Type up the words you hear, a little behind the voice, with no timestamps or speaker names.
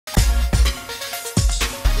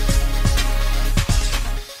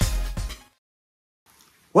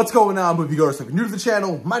What's going on, moviegoers? If you're new to the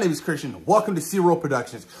channel, my name is Christian. Welcome to Zero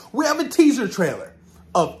Productions. We have a teaser trailer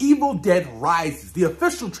of Evil Dead Rises. The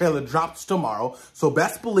official trailer drops tomorrow, so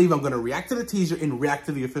best believe I'm going to react to the teaser and react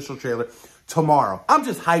to the official trailer tomorrow. I'm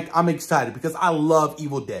just hyped. I'm excited because I love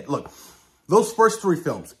Evil Dead. Look, those first three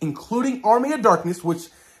films, including Army of Darkness, which,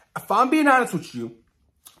 if I'm being honest with you,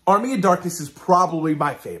 Army of Darkness is probably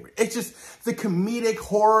my favorite. It's just the comedic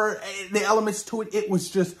horror, the elements to it, it was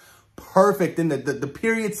just perfect in the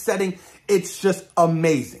period setting. It's just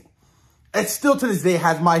amazing. It still to this day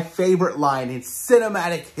has my favorite line in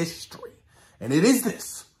cinematic history. And it is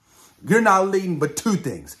this: you're not leading but two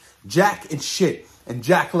things, Jack and shit. And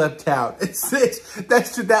Jack left town.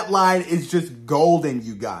 That line is just golden,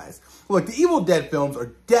 you guys. Look, the Evil Dead films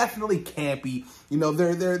are definitely campy. You know,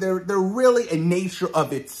 they're really a nature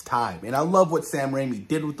of its time. And I love what Sam Raimi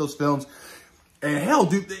did with those films. And hell,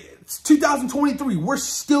 dude, it's 2023. We're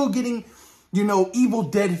still getting, you know, Evil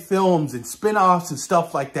Dead films and spin-offs and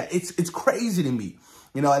stuff like that. It's crazy to me.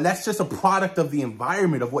 You know, and that's just a product of the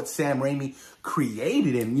environment of what Sam Raimi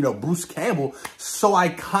created. And, you know, Bruce Campbell, so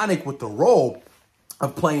iconic with the role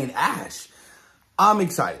of playing Ash. I'm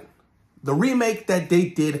excited. The remake that they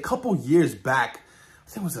did a couple years back, I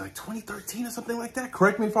think it was like 2013 or something like that.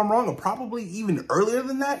 Correct me if I'm wrong, or probably even earlier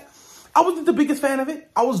than that. I wasn't the biggest fan of it.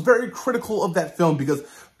 I was very critical of that film because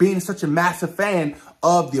being such a massive fan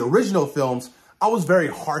of the original films, I was very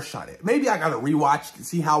harsh on it. Maybe I got to rewatch to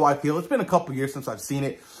see how I feel. It's been a couple years since I've seen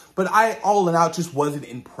it, but I, all in all, just wasn't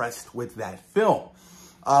impressed with that film.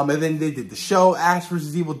 And then they did the show, Ash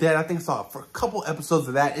vs. Evil Dead. I think I saw for a couple episodes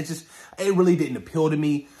of that. It really didn't appeal to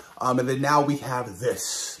me. And then now we have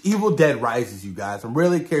this, Evil Dead Rises, you guys. I'm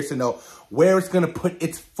really curious to know where it's going to put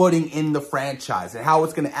its footing in the franchise and how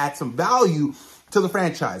it's going to add some value to the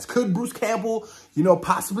franchise. Could Bruce Campbell, you know,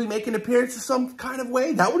 possibly make an appearance in some kind of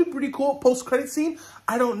way? That would be pretty cool. Post-credit scene?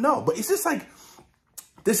 I don't know. But it's just like,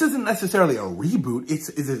 this isn't necessarily a reboot. It's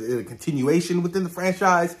a continuation within the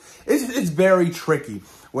franchise. It's very tricky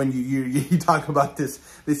when you talk about this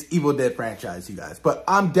Evil Dead franchise, you guys. But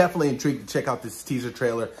I'm definitely intrigued to check out this teaser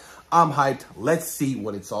trailer. I'm hyped. Let's see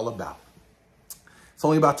what it's all about. It's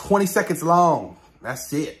only about 20 seconds long.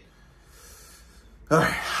 That's it. All right,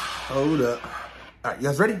 hold up. All right, you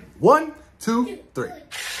guys ready? 1, 2, 3. Hey,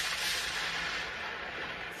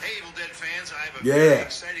 Evil Dead fans, I have a very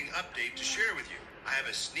exciting update to share with you. I have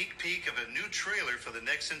a sneak peek of a new trailer for the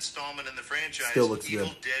next installment in the franchise, Still looks Evil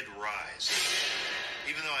good. Dead Rise.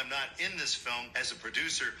 Even though I'm not in this film as a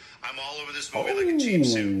producer, I'm all over this movie like a cheap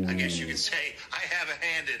suit. I guess you could say I have a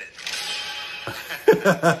hand in it.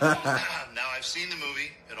 Now, I've seen the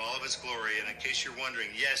movie in all of its glory, and in case you're wondering,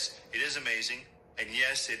 yes, it is amazing, and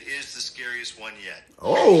yes, it is the scariest one yet.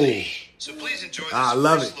 Oh. So please enjoy this I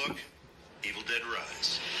love first it. look, Evil Dead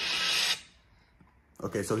Rise.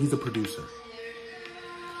 Okay, so he's a producer.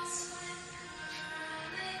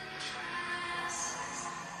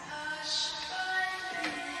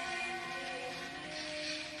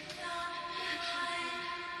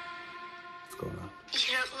 What's going on? You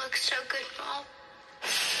don't look so good, Mom.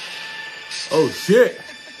 Oh, shit.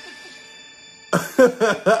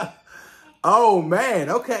 Oh, man.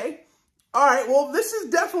 Okay. All right. Well, this is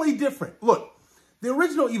definitely different. Look, the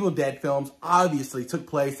original Evil Dead films obviously took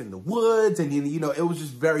place in the woods, and, you know, it was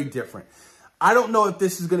just very different. I don't know if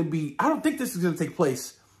this is going to be, I don't think this is going to take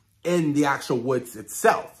place in the actual woods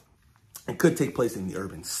itself. It could take place in the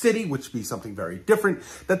urban city, which would be something very different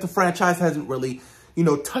that the franchise hasn't really, you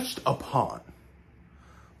know, touched upon.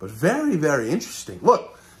 But very, very interesting.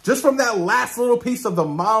 Look, just from that last little piece of the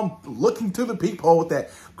mom looking to the peephole with that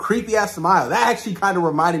creepy-ass smile, that actually kind of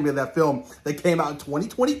reminded me of that film that came out in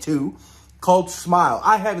 2022 called Smile.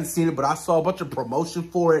 I haven't seen it, but I saw a bunch of promotion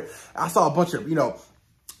for it. I saw a bunch of, you know,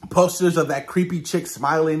 posters of that creepy chick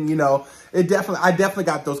smiling, you know. I definitely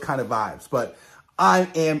got those kind of vibes. But I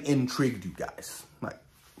am intrigued, you guys. Like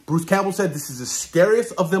Bruce Campbell said, this is the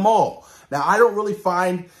scariest of them all. Now, I don't really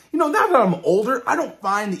find, you know, now that I'm older, I don't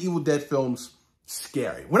find the Evil Dead films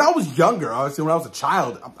scary. When I was younger, obviously, when I was a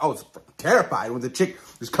child, I was terrified when the chick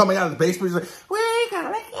was coming out of the basement. She's like, we're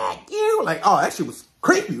gonna look at you. Like, oh, that shit was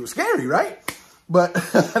creepy. It was scary, right? But now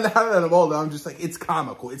that I'm older, I'm just like, it's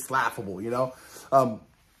comical. It's laughable, you know?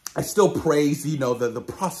 I still praise, you know, the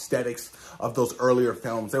prosthetics of those earlier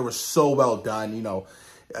films. They were so well done, you know.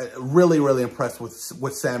 Really, really impressed with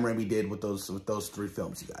what Sam Raimi did with those three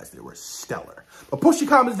films, you guys. They were stellar. But push your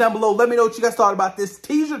comments down below. Let me know what you guys thought about this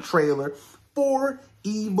teaser trailer for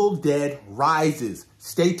Evil Dead Rises.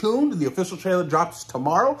 Stay tuned. The official trailer drops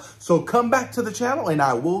tomorrow. So come back to the channel and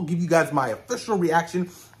I will give you guys my official reaction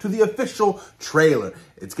to the official trailer.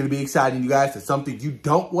 It's going to be exciting, you guys. It's something you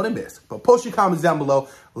don't want to miss. But post your comments down below.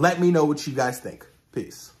 Let me know what you guys think.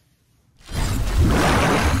 Peace.